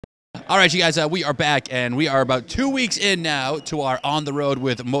All right, you guys, we are back, and we are about 2 weeks in now to our On the Road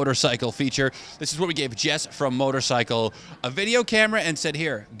with Motorcycle feature. This is where we gave Jess from Motorcycle a video camera and said,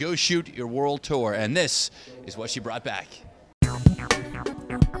 here, go shoot your world tour. And this is what she brought back.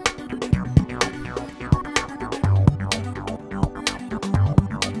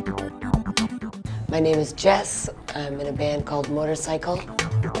 My name is Jess. I'm in a band called Motorcycle.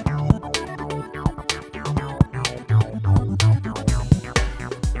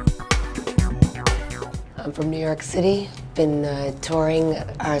 I'm from New York City. Been touring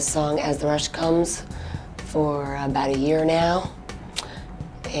our song As the Rush Comes for about a year now,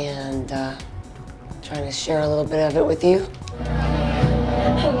 and trying to share a little bit of it with you.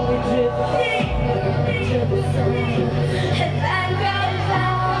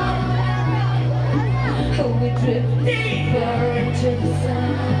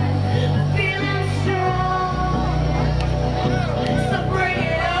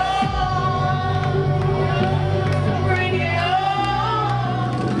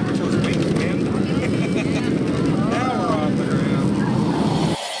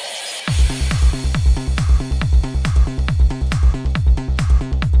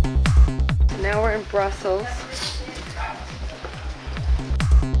 Now we're in Brussels.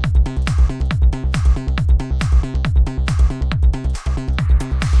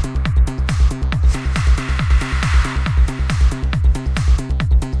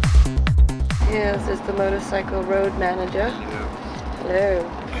 Yeah, this is the motorcycle road manager. Hello.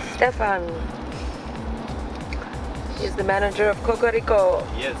 Stefan. He's the manager of Cocorico.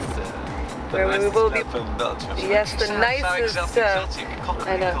 Yes. Where we will be from Belgium. Yes, the nicest.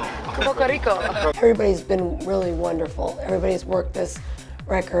 I know. Cocorico. Everybody's been really wonderful. Everybody's worked this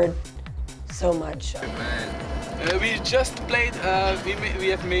record so much. We just played. We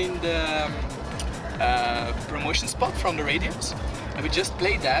have made the promotion spot from the radios, and we just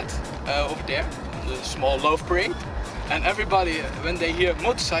played that over there, the small loaf parade. And everybody, when they hear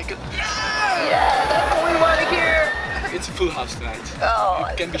motorcycle, yeah, that's what we want to hear. It's a full house tonight. Oh,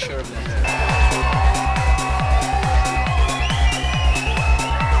 you can be sure of that.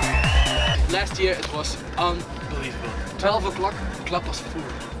 Last year it was unbelievable. 12 o'clock, the club was full.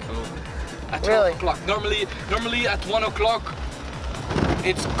 At 12 o'clock. Normally at 1 o'clock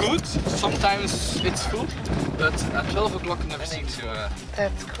it's good. Sometimes it's full, but at 12 o'clock it never seems to.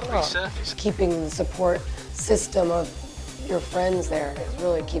 That's cool. Keeping the support system of your friends there, it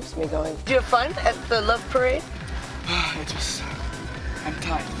really keeps me going. Did you have fun at the Love Parade? It was. I'm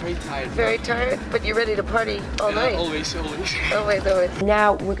tired, very tired. Very tired, but you're ready to party all night. Always. Always.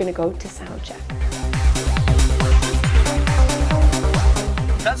 Now we're gonna go to sound check.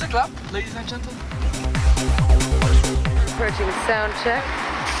 That's a clap, ladies and gentlemen. Approaching sound check.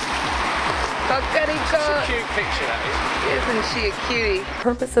 Cocorico. It's a cute picture, that Isn't she a cutie? The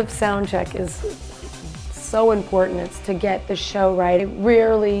purpose of sound check is so important. It's to get the show right. It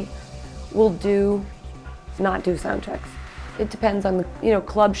rarely will not do sound checks. It depends on the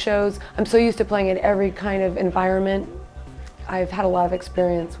club shows. I'm so used to playing in every kind of environment. I've had a lot of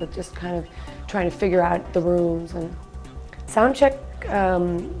experience with just kind of trying to figure out the rooms, and sound check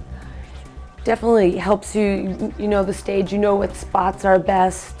definitely helps you. You know the stage. You know what spots are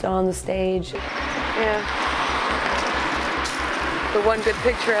best on the stage. Yeah. The one good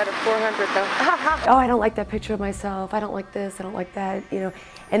picture out of 400 though. Oh, I don't like that picture of myself. I don't like this. I don't like that.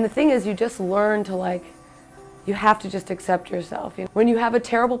 And the thing is, you just learn to you have to just accept yourself. When you have a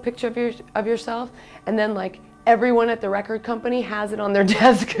terrible picture of yourself, and then everyone at the record company has it on their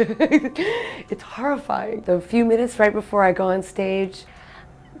desk, it's horrifying. The few minutes right before I go on stage,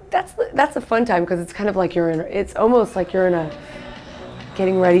 that's a fun time, because it's kind of like it's almost like you're in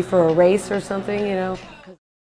getting ready for a race or something,